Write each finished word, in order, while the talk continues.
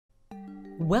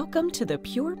Welcome to the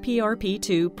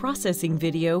PurePRP2 processing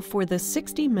video for the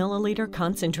 60 milliliter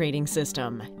concentrating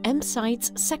system,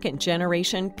 EmCyte's second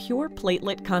generation pure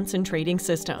platelet concentrating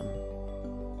system.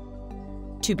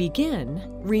 To begin,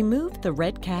 remove the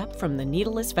red cap from the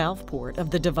needleless valve port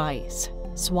of the device.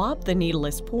 Swab the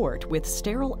needleless port with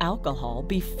sterile alcohol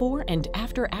before and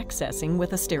after accessing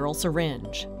with a sterile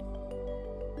syringe.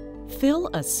 Fill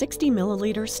a 60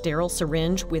 milliliter sterile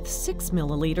syringe with 6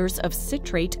 milliliters of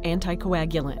citrate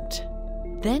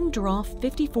anticoagulant. Then draw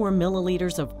 54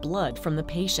 milliliters of blood from the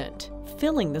patient,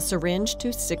 filling the syringe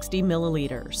to 60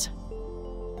 milliliters.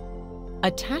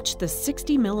 Attach the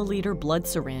 60 milliliter blood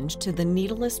syringe to the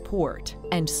needleless port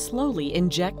and slowly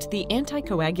inject the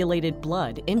anticoagulated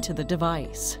blood into the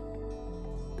device.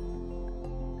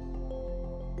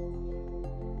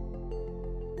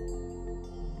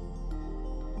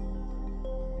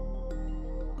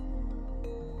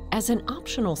 As an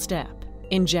optional step,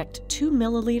 inject 2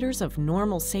 milliliters of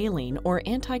normal saline or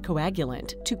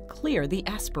anticoagulant to clear the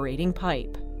aspirating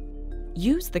pipe.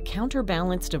 Use the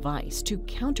counterbalance device to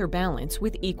counterbalance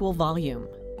with equal volume.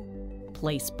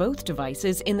 Place both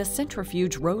devices in the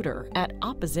centrifuge rotor at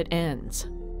opposite ends.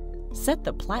 Set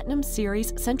the Platinum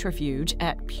Series centrifuge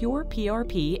at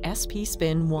PurePRP SP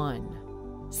Spin 1.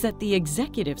 Set the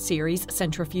Executive Series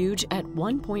centrifuge at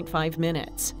 1.5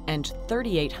 minutes and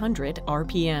 3,800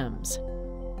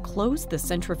 RPMs. Close the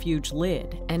centrifuge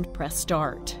lid and press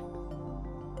start.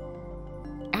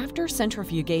 After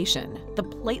centrifugation, the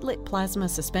platelet plasma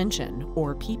suspension,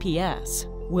 or PPS,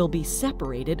 will be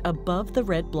separated above the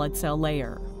red blood cell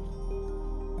layer.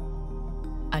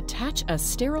 Attach a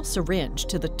sterile syringe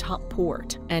to the top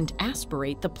port and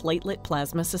aspirate the platelet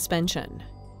plasma suspension.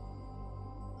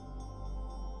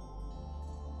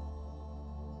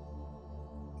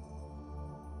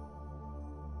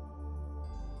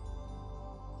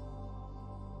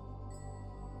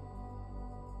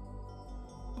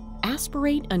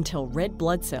 Aspirate until red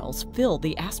blood cells fill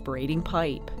the aspirating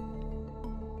pipe.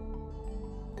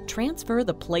 Transfer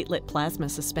the platelet plasma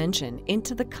suspension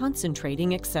into the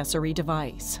concentrating accessory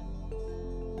device.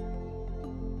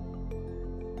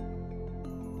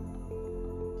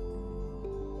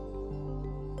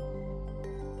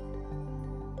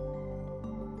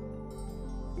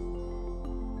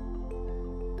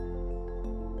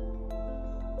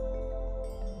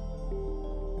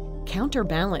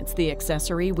 Counterbalance the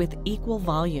accessory with equal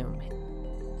volume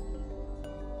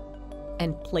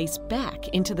and place back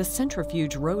into the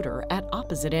centrifuge rotor at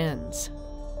opposite ends.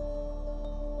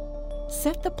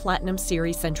 Set the Platinum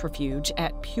Series centrifuge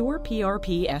at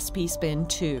PurePRP SP Spin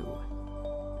 2.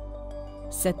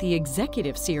 Set the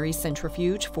Executive Series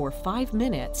centrifuge for 5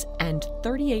 minutes and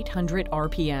 3,800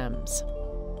 RPMs.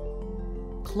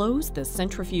 Close the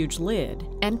centrifuge lid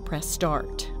and press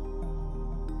start.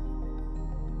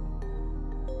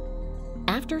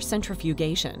 After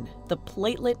centrifugation, the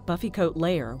platelet buffy coat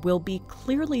layer will be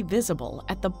clearly visible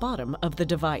at the bottom of the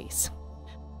device.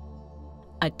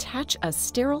 Attach a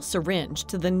sterile syringe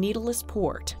to the needleless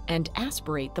port and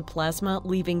aspirate the plasma,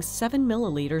 leaving 7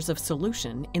 milliliters of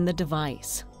solution in the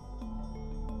device.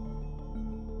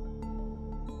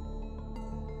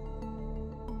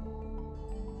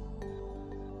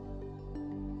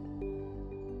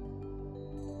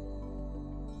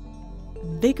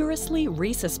 Vigorously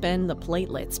resuspend the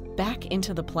platelets back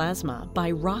into the plasma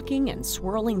by rocking and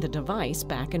swirling the device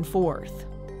back and forth.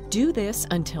 Do this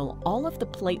until all of the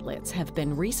platelets have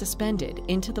been resuspended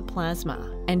into the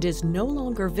plasma and is no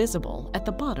longer visible at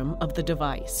the bottom of the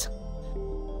device.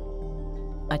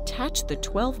 Attach the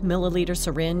 12 milliliter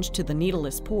syringe to the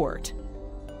needleless port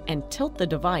and tilt the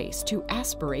device to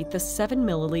aspirate the 7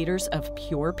 milliliters of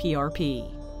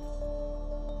PurePRP.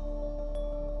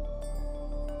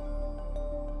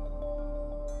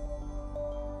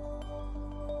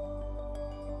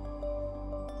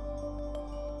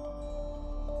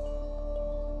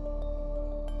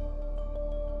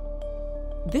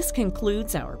 This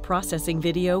concludes our processing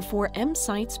video for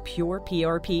EmCyte's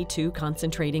PurePRP2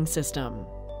 concentrating system.